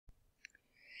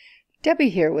Debbie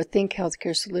here with Think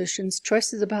Healthcare Solutions,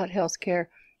 choices about healthcare,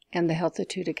 and the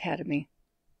Healthitude Academy.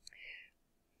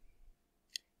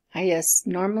 Yes,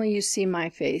 normally you see my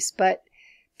face, but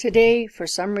today, for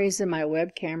some reason, my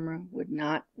web camera would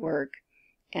not work,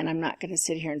 and I'm not going to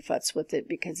sit here and futz with it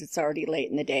because it's already late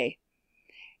in the day.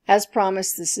 As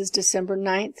promised, this is December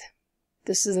 9th.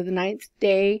 This is the 9th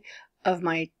day of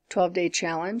my 12-day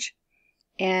challenge,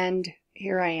 and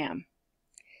here I am.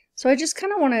 So I just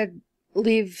kind of want to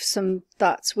leave some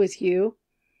thoughts with you.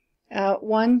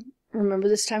 One, remember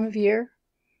this time of year.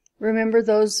 Remember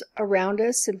those around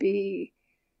us and be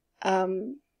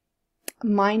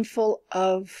mindful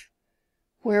of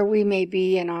where we may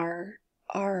be in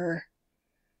our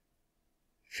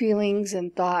feelings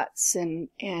and thoughts,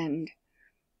 and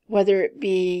whether it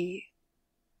be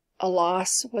a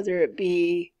loss, whether it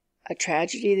be a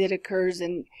tragedy that occurs.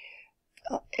 And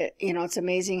it's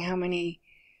amazing how many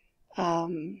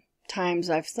times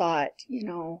I've thought,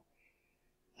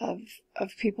 of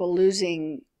people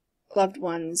losing loved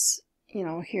ones,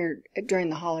 here during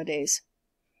the holidays.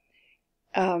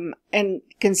 And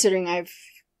considering I've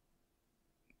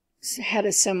had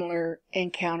a similar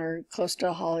encounter close to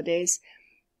the holidays,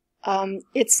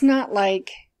 it's not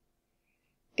like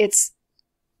it's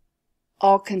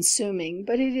all-consuming,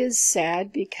 but it is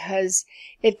sad because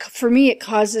for me, it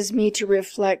causes me to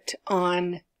reflect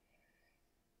on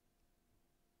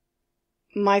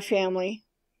my family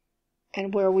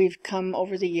and where we've come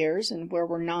over the years and where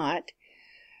we're not.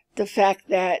 The fact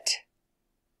that,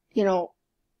 when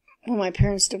my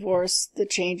parents divorced, the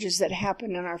changes that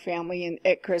happened in our family and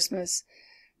at Christmas,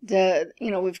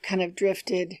 we've kind of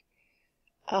drifted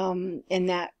in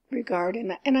that regard,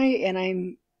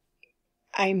 and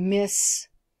I miss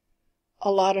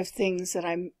a lot of things that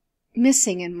I'm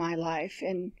missing in my life,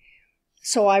 and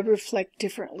so I reflect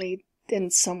differently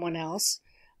than someone else.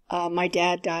 My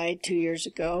dad died 2 years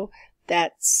ago.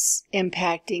 That's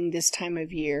impacting this time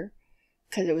of year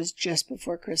because it was just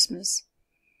before Christmas.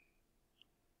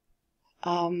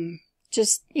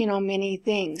 Just, many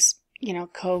things,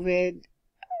 COVID,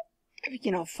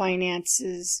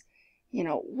 finances,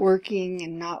 working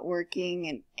and not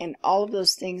working, and all of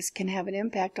those things can have an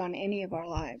impact on any of our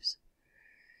lives.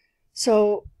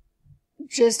 So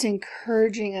just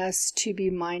encouraging us to be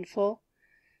mindful,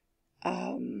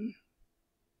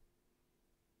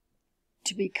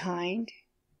 to be kind,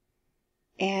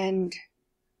 and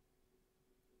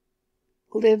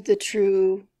live the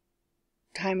true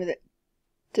time of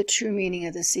the true meaning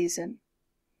of the season.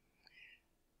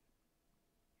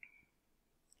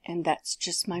 And that's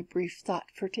just my brief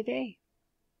thought for today.